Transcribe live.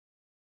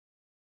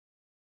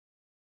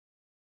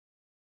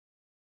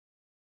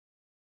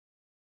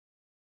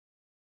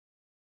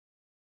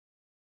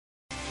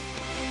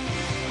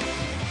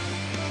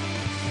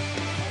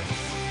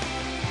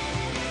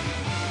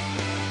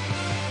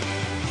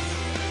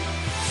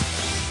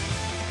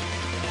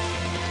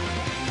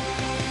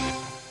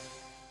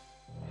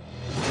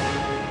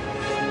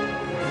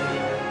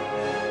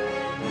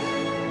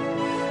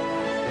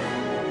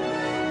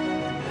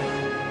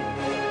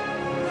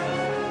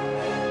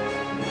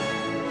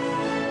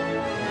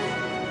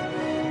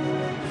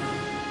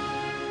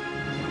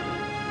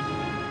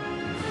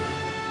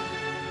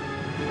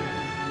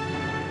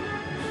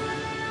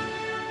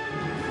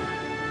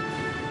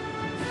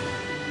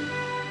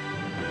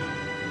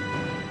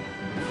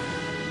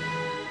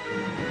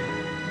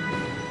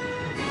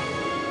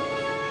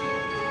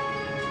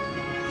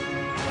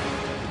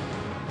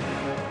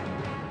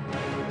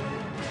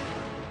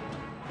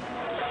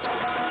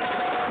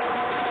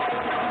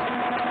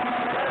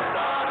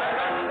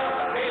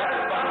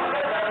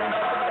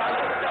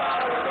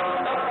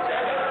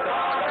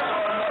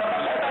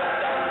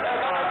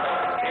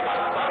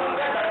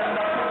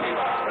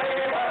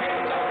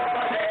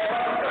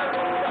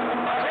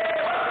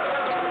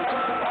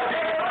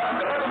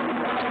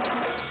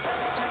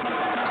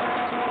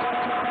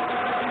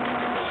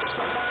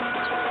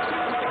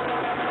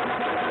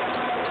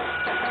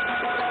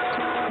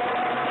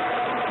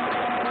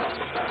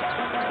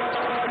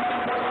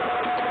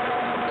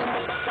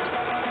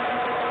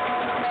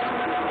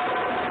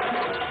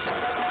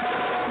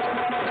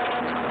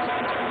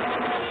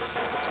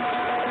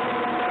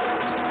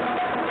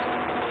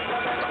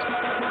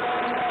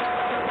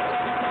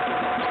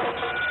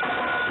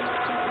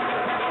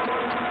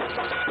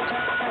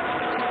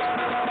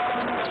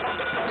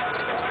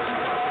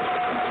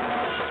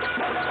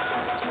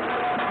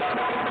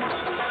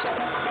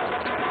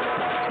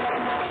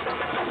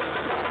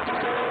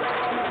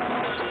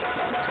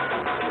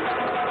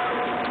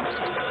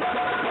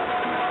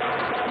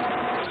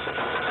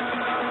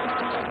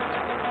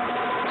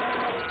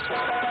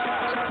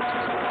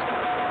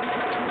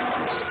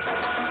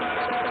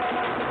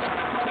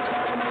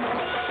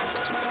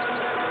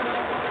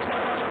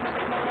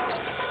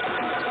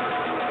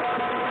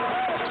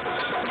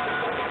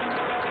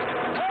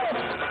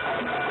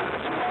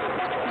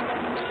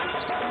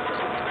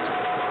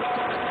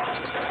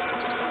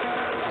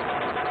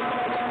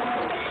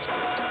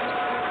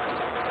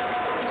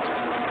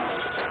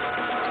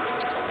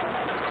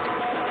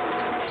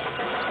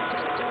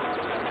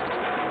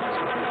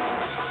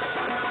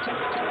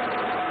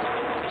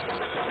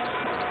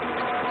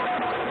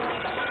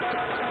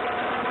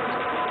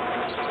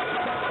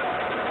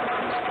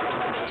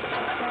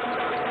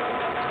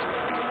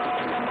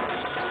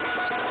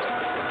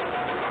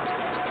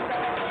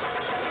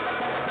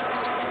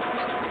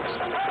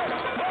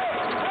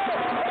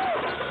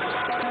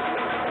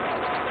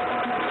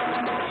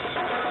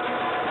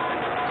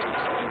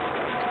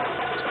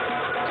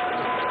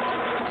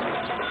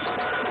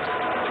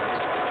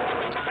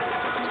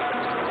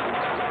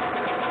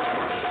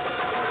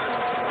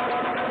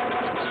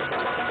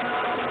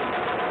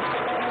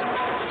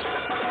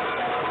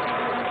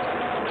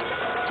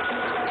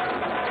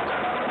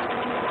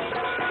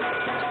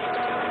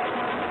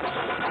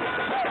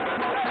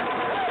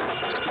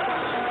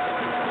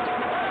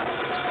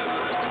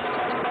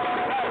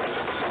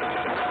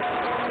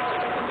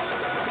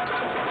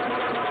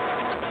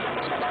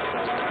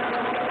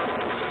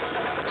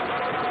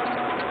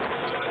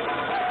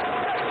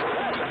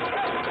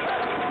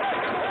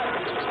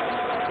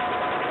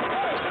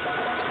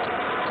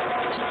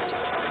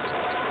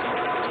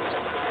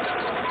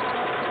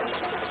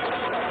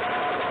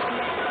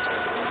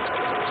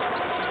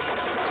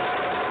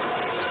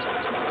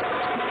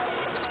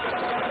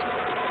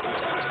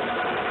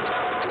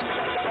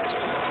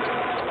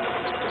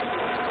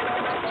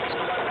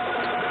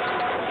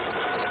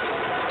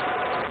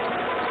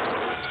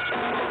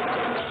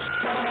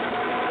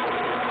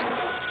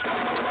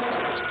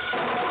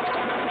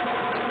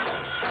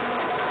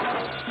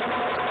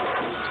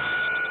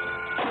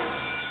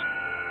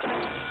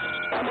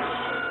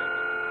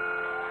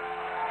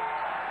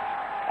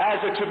as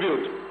a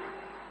tribute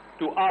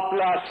to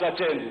Apla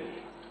Sachin,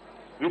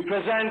 we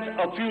present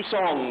a few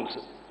songs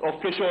of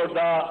Kishore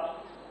Da,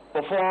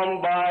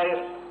 performed by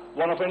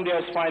one of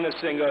India's finest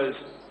singers,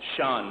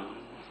 Shan.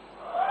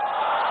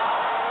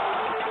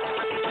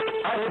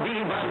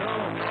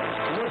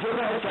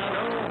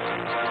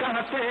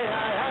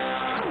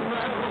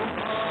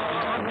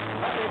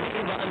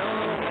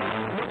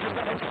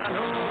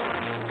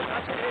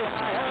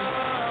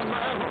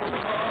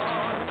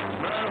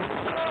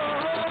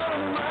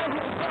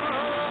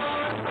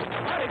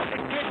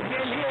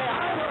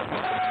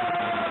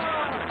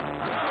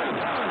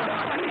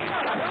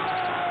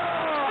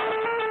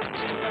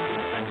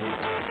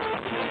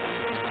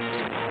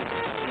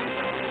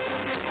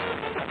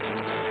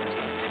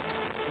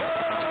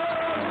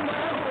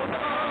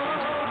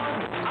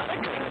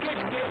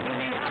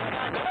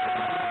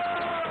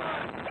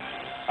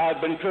 I've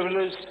been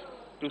privileged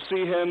to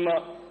see him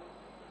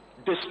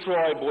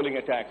destroy bowling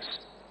attacks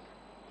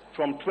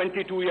from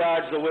 22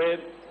 yards away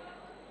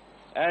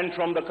and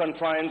from the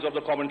confines of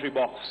the commentary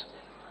box.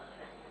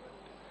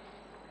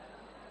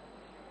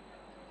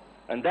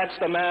 And that's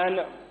the man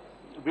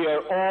we are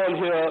all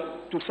here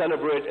to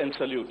celebrate and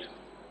salute.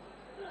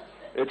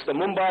 It's the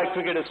Mumbai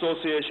Cricket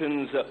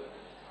Association's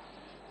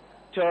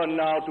turn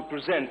now to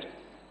present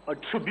a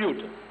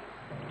tribute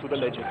to the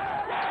legend.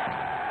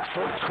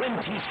 For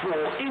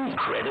 24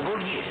 incredible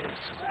years,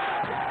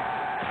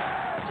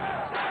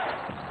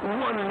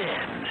 one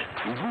man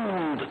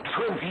ruled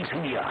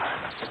 22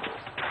 yards,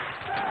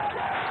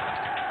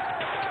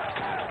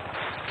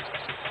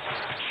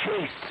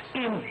 chased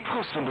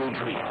impossible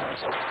dreams,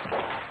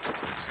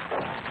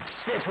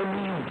 set a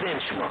new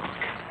benchmark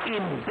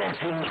in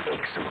batting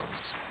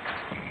excellence.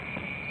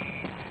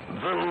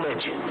 The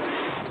legend,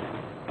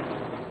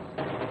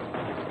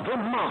 the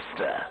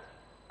master,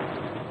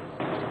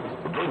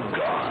 the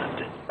god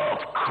of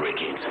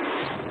cricket,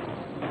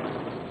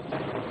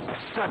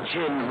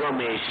 Sachin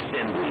Ramesh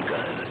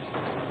Tendulkar.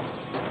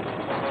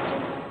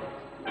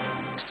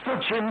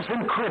 Sachin's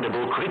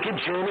incredible cricket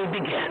journey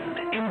began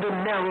in the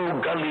narrow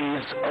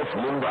gullies of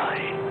Mumbai.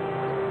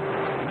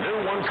 No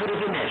one could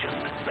have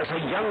imagined that a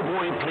young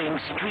boy playing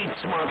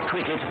street-smart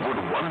cricket would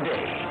one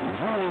day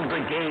rule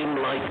the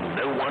game like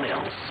no one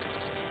else.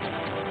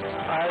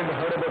 I had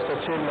heard about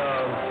Sachin in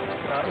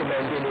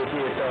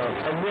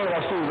 1988, and we have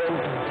actually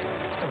went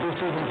to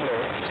see him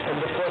play.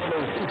 And the first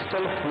match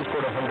itself, he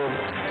scored 100,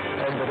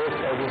 and the rest,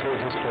 I think,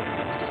 is history.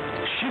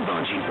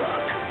 Shivaji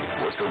Park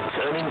was a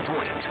turning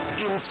point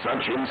in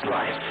Sachin's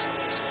life.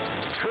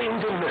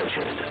 Trained and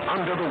nurtured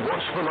under the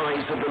watchful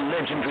eyes of the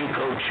legendary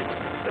coach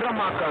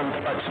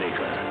Ramakant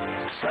Achrekar,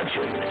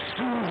 Sachin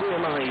soon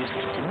realized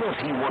what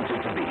he wanted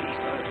to be.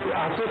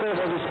 Achrekar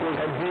was his school,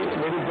 and he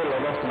made it a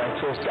lot of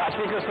matches.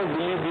 Achrekar sir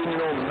believed in,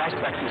 match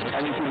practice.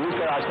 And if you look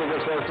at Achrekar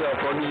sir's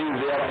prodigies,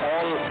 they are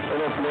all,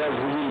 players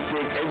who will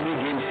take every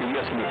game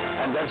seriously.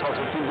 And that's how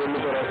Sachin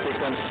Tendulkar has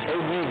taken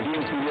every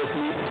game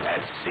seriously.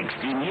 At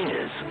 16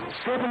 years,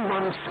 7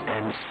 months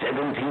and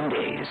 17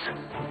 days,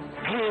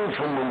 playing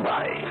for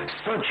Mumbai,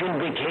 Sachin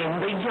became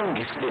the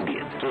youngest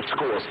Indian to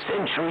score a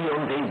century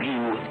on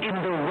debut in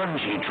the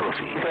Ranji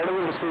Trophy.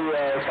 Incredible to see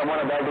someone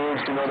at that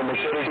age, the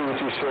maturity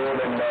which he showed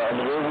and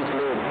the way he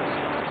played.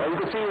 You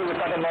could see he was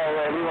cut above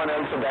everyone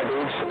else at that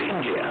age.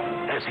 India,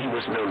 as he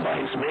was known by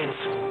his mates,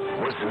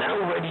 was now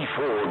ready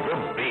for the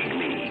big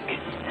league.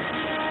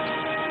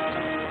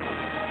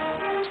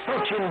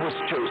 Sachin was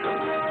chosen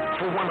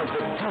for one of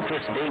the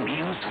toughest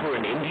debuts for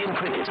an Indian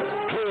cricketer,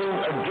 playing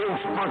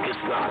against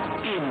Pakistan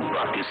in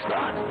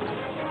Pakistan.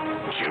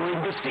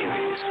 During the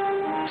series,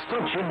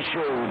 Sachin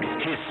showed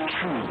his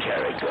true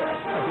character.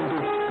 I think to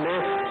play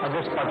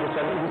against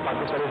Pakistan, even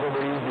Pakistan is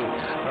very easy.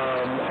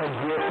 And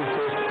here he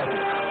faced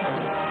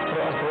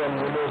Akram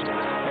Yunus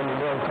and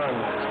Imran Khan,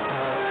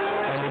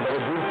 and he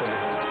very beautifully.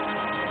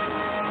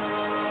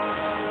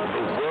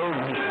 The world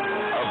knew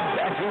a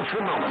batting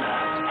phenomena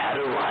had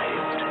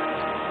arrived.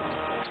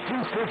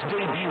 Since his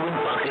debut in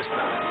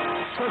Pakistan,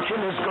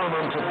 Sachin has gone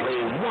on to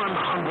play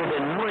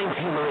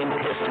 199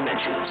 test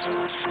matches,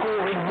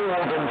 scoring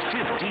more than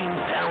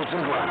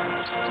 15,000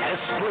 runs, has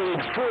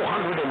played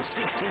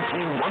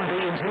 463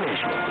 one-day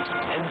internationals,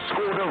 and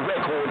scored a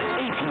record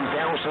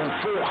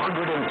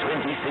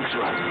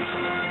 18,426 runs.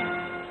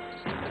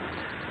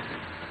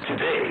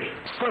 Today,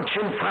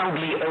 Sachin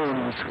proudly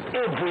owns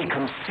every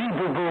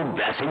conceivable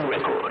batting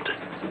record.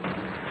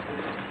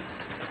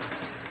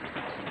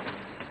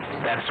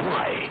 That's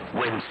why,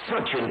 when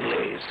Sachin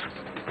plays,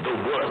 the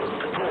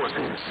world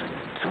pauses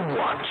to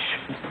watch.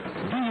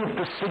 Be it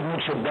the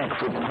signature back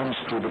foot punch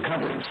through the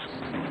covers,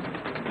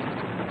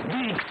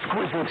 the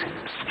exquisite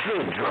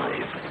straight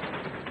drive,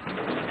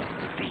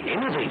 the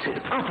innovative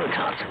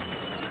uppercut,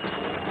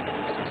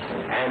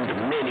 and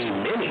many,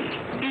 many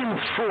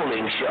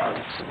enthralling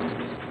shots.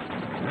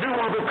 No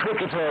other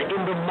cricketer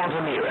in the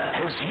modern era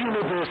has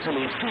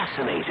universally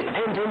fascinated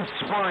and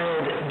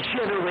inspired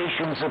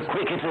generations of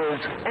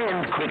cricketers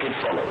and cricket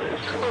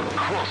followers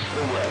across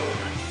the world.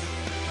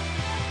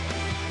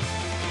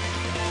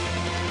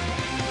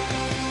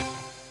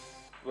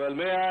 Well, Well,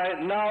 may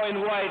I now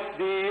invite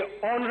the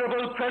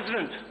Honorable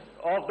President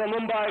of the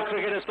Mumbai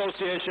Cricket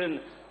Association,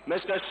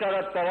 Mr.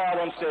 Sharad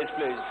Pawar, on stage,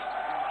 please.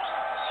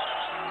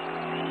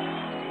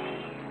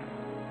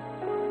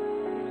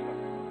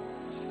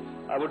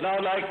 I would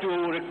now like to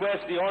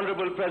request the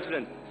Honorable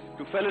President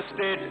to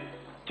felicitate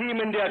Team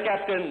India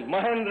Captain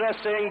Mahendra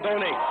Singh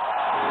Dhoni.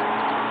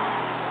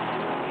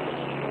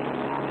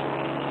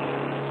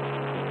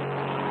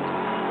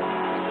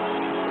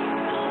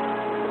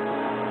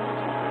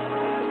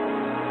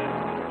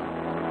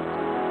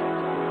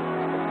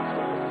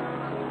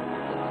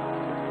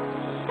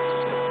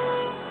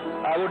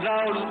 I would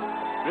now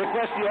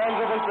request the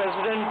Honorable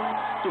President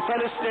to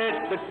felicitate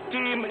the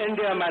Team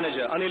India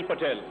manager, Anil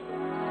Patel.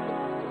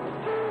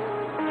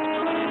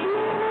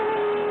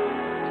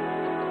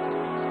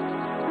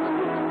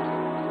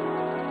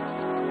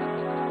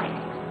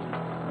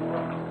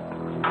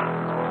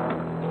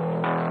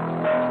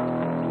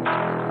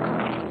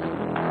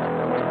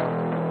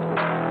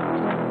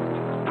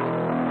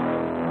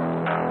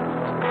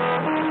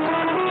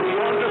 The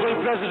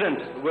Honorable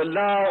President will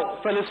now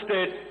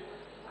felicitate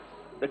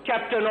the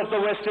captain of the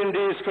West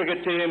Indies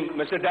cricket team,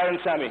 Mr.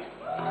 Darren Sammy.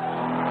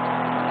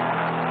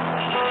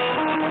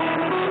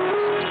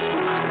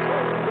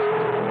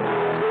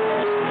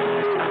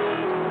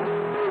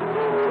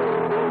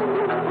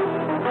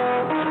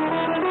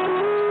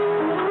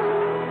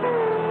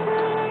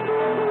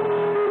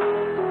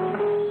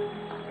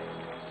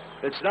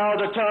 It's now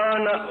the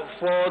turn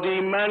for the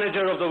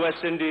manager of the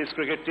West Indies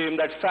cricket team,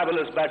 that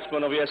fabulous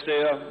batsman of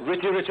yesterday,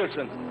 Richie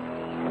Richardson.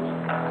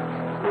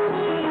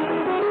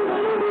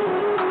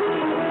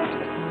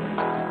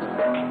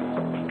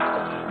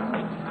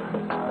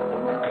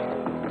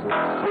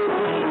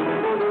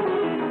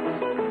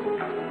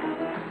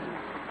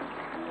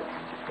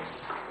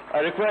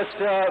 I request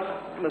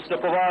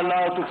Mr. Pawar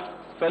now to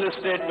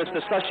felicitate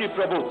Mr. Shashi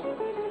Prabhu,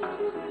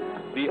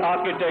 the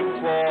architect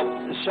for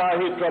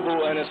Shahi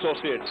Prabhu and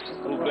Associates,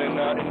 who've been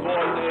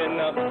involved in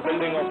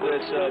building of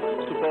this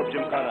superb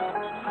Gymkhana.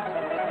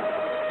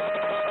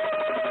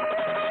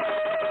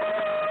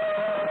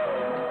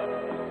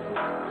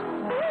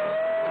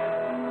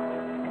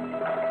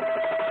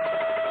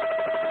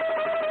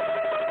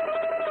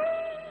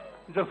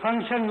 The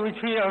function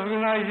which we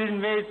organized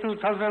in May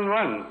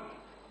 2001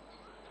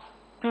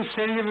 to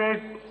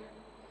celebrate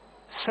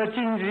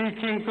Sachin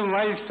reaching to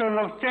milestone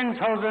of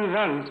 10,000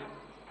 runs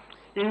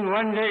in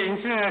one-day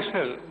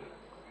international.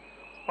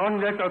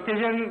 On that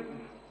occasion,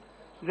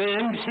 the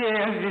MCA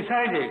has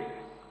decided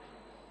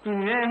to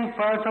name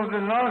part of the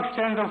north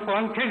stand of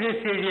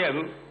Wankhede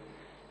Stadium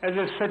as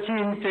a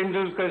Sachin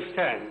Tendulkar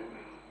stand.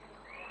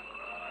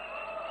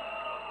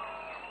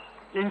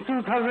 In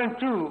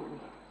 2002,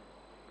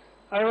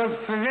 I was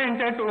present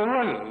at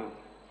Oval,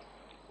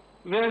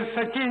 where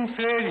Sachin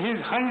played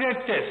his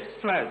 100th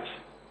Test match.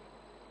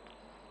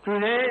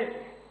 Today,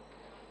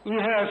 we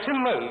have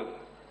assembled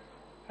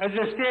as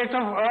a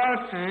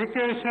state-of-art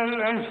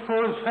recreational and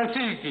sports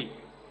facility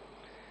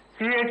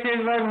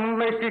created by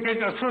Mumbai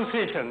Cricket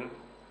Association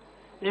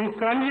in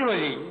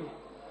Kanjivali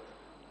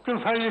to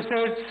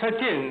felicitate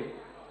Sachin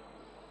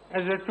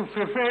to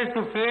prepare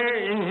to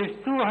play in his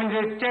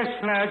 200th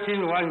Test match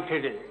in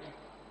Wankhede.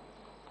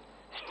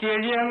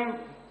 Stadium,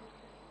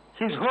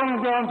 his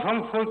home ground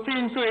from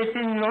 14 to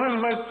 18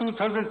 November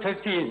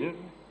 2013.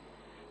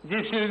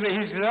 This will be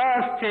his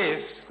last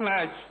Test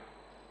match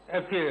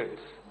appearance.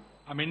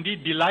 I'm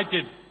indeed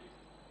delighted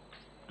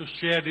to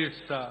share this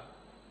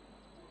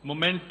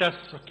momentous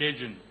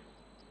occasion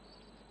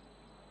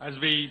as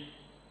we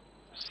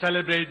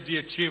celebrate the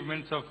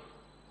achievements of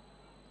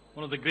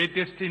one of the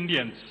greatest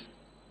Indians,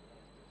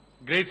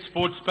 great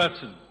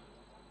sportsperson,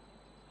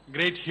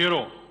 great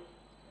hero,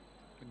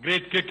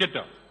 great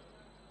cricketer,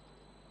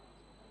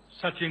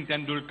 Sachin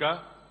Tendulkar,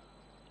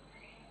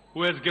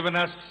 who has given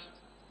us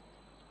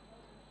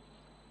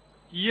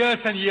years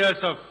and years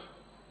of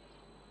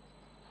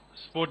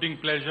sporting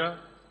pleasure,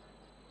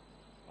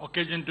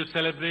 occasion to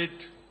celebrate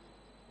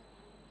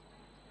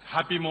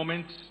happy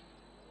moments.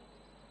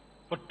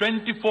 For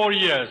 24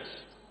 years,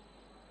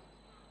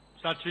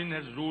 Sachin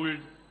has ruled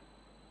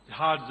the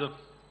hearts of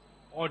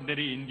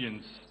ordinary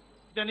Indians.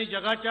 त्यांनी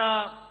जगाच्या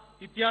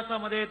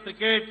इतिहासामध्ये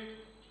cricket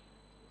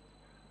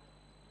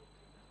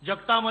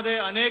जगतामध्ये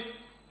अनेक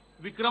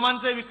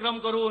विक्रमांचे विक्रम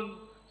करून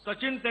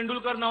सचिन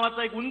तेंडुलकर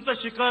नावाचा एक उंच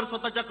शिखर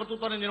स्वतःच्या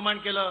कर्तृत्वाने निर्माण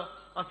केलं.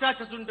 अशा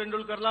सचिन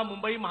तेंडुलकरला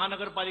मुंबई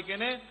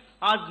महानगरपालिकेने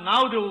आज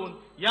नाव देऊन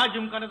या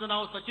जिमखान्याचं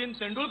नाव सचिन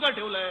तेंडुलकर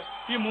ठेवलंय.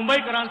 ही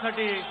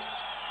मुंबईकरांसाठी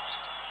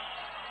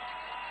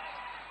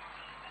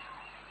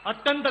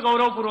अत्यंत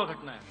गौरवपूर्ण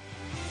घटना आहे.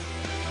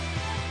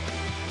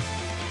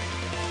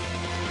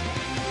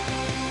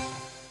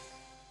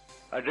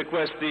 I'd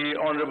request the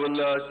Honorable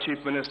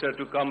Chief Minister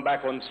to come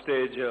back on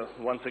stage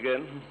once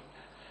again.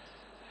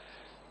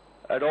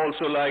 I'd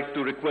also like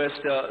to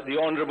request the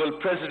Honorable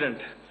President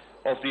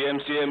of the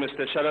MCA,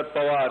 Mr. Sharad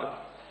Pawar,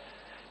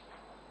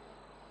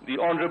 the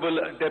Honorable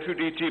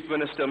Deputy Chief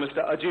Minister,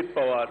 Mr. Ajit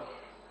Pawar,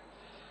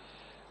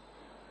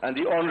 and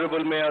the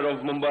Honorable Mayor of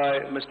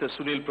Mumbai, Mr.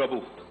 Sunil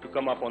Prabhu, to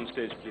come up on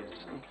stage, please.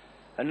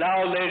 And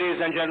now, ladies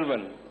and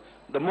gentlemen,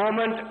 the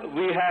moment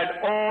we had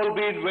all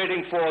been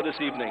waiting for this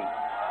evening.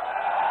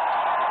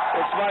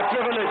 It's my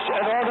privilege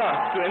and honor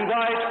to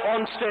invite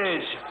on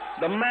stage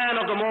the man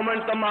of the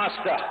moment, the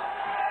master,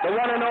 the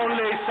one and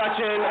only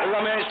Sachin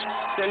Ramesh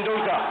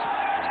Tendulkar.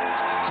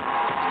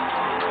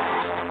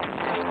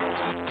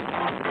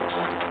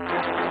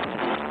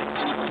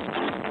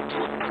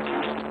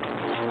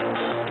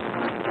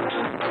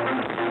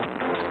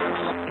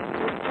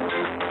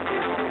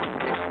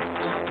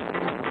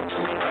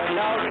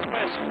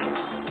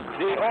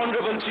 The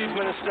Honorable Chief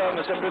Minister,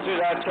 Mr.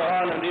 Prithviraj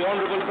Chauhan, and the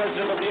Honorable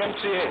President of the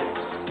MCA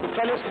to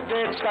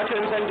felicitate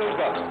Sachin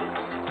Tendulkar.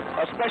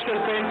 A special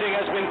painting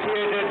has been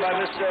created by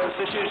Mr.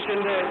 Shishir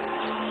Shinde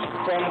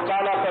from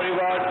Kala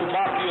Parivar to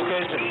mark the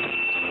occasion.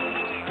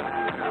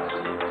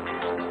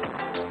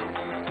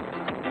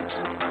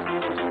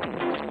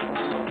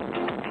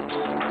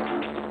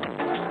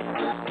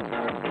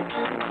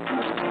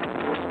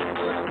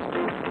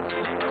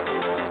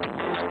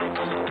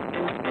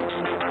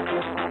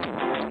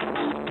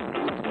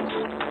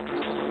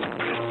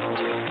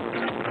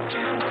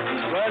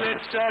 Well,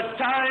 it's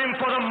time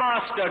for the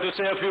master to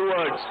say a few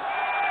words.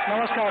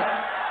 नमस्कार.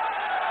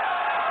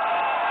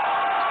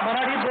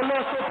 मराठी बोललो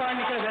असतो पण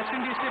इकडे waste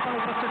इंडिजचे पण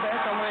उपस्थित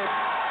आहेत त्यामुळे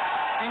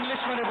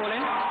इंग्लिशमध्ये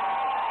बोलेन.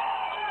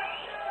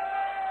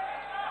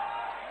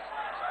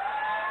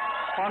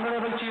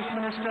 Honorable Chief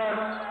Minister,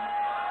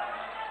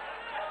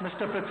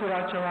 Mr.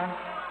 Prithviraj Chauhan,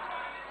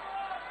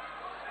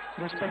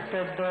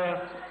 respected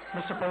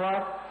Mr.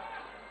 Pawar,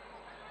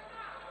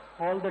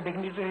 all the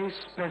dignitaries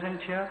present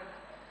here,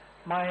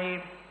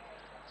 my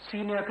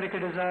senior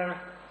cricketers are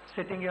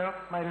sitting here,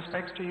 my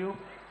respects to you,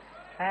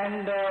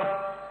 and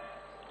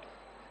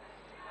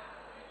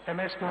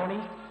MS Dhoni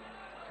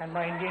and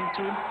my Indian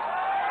team,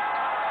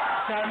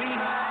 Sami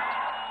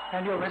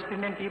and your West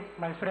Indian team,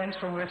 my friends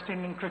from West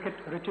Indian cricket,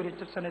 Richard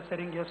Richardson is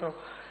sitting here, so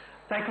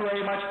thank you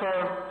very much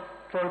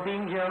for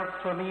being here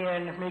for me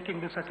and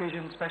making this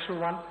occasion a special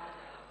one.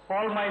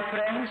 All my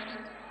friends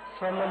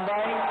from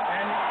Mumbai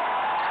and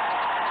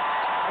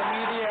the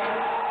media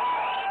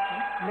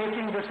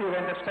making this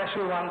event a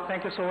special one,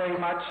 thank you so very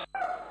much.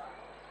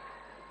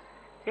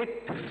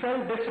 It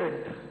felt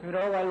different,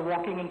 while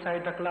walking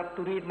inside the club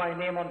to read my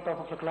name on top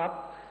of the club.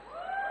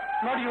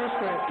 Not used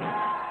to it.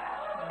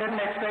 Didn't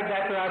expect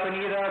that to happen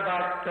either,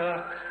 but,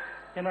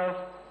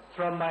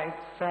 from my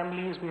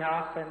family's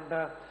behalf and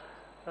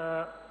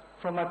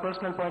from my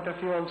personal point of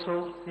view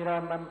also,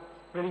 I'm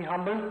really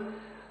humbled.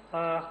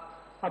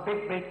 A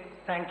big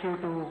thank you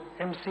to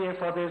MCA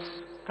for this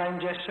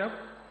kind gesture.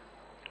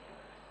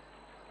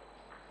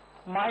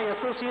 My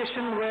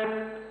association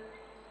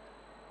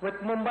with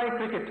Mumbai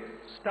cricket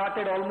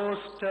started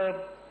almost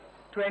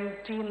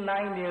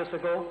 29 years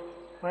ago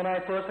when I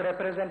first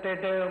represented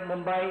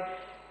Mumbai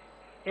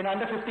in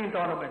under-15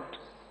 tournament.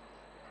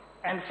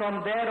 And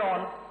from there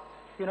on,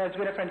 it's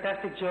been a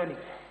fantastic journey.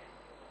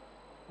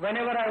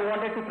 Whenever I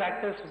wanted to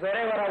practice,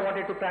 wherever I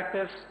wanted to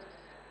practice,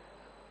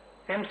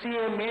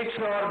 MCA made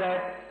sure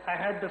that I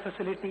had the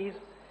facilities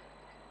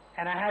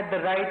and I had the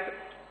right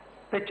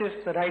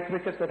pitches, the right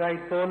wickets, the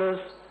right bowlers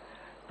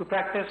to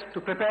practice, to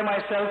prepare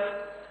myself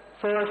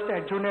first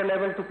at junior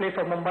level to play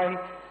for Mumbai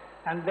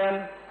and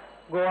then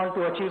go on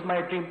to achieve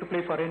my dream to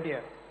play for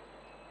India.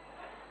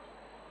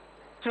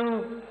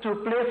 To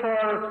play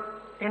for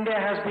India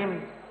has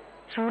been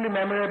truly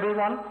memorable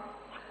one.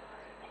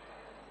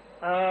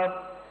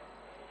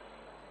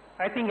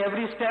 I think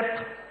every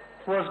step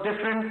was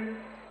different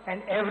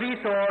and every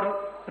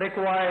tour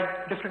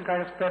required different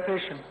kind of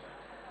preparation.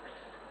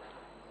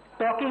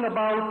 Talking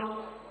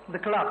about the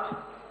club,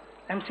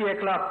 MCA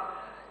club,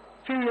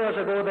 few years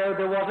ago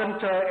there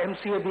wasn't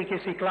MCA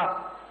BKC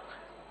club,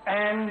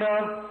 and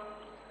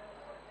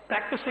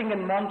practicing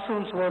in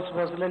monsoons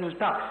was a little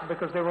tough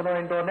because there were no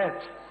indoor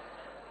nets.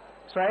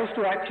 So I used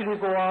to actually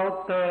go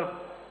out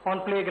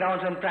on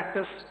playgrounds and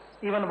practice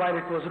even while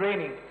it was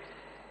raining.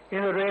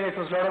 In the rain it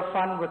was a lot of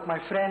fun with my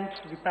friends,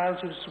 we pals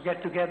used to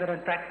get together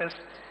and practice.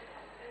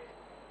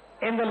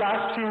 In the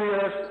last few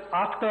years,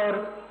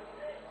 after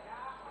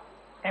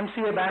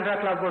MCA Bandra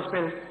Club was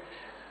built,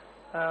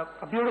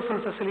 a beautiful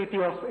facility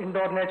of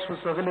indoor nets was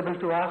available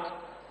to us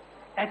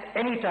at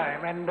any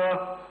time. And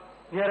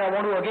here I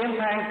want to again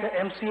thank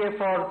MCA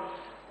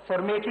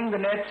for making the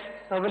nets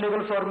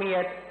available for me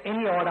at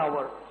any odd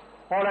hour.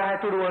 All I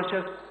had to do was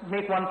just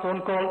make one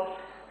phone call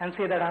and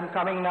say that I'm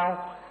coming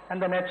now,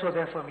 and the nets were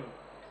there for me.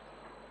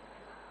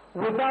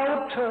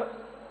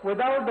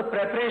 Without the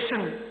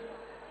preparation,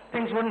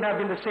 things wouldn't have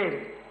been the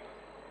same.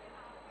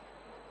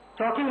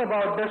 Talking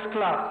about this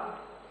club,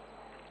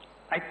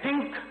 I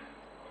think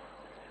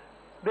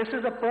this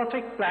is a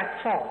perfect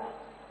platform.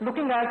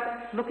 Looking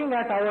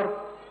at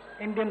our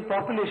Indian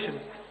population,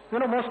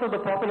 most of the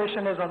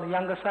population is on the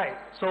younger side.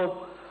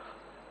 So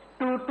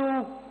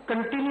to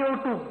continue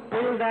to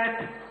build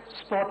that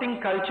sporting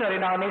culture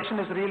in our nation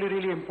is really,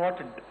 really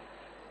important.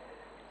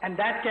 And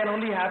that can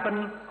only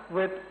happen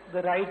with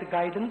the right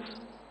guidance,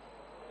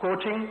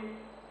 coaching,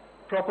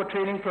 proper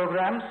training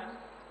programs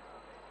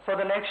for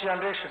the next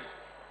generation.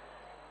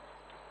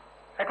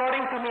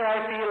 According to me,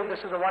 I feel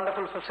this is a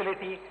wonderful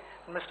facility.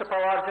 Mr.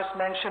 Pawar just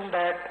mentioned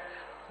that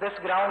this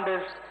ground is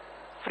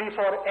free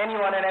for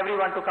anyone and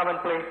everyone to come and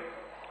play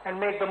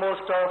and make the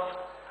most of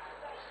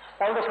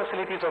all the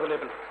facilities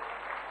available.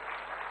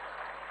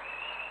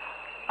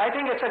 I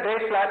think it's a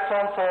great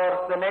platform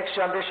for the next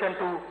generation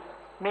to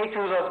make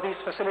use of these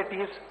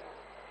facilities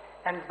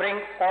and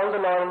bring all the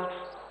laurels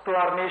to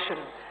our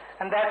nation.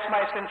 And that's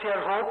my sincere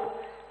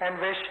hope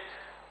and wish,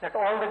 that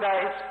all the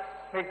guys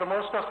make the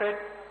most of it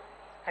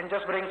and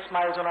just bring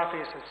smiles on our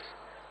faces.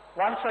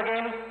 Once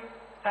again,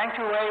 thank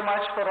you very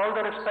much for all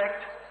the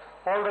respect,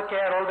 all the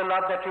care, all the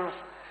love that you've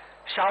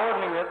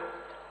showered me with.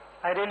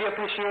 I really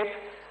appreciate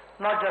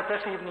not just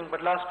this evening,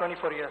 but last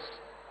 24 years.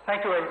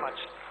 Thank you very much.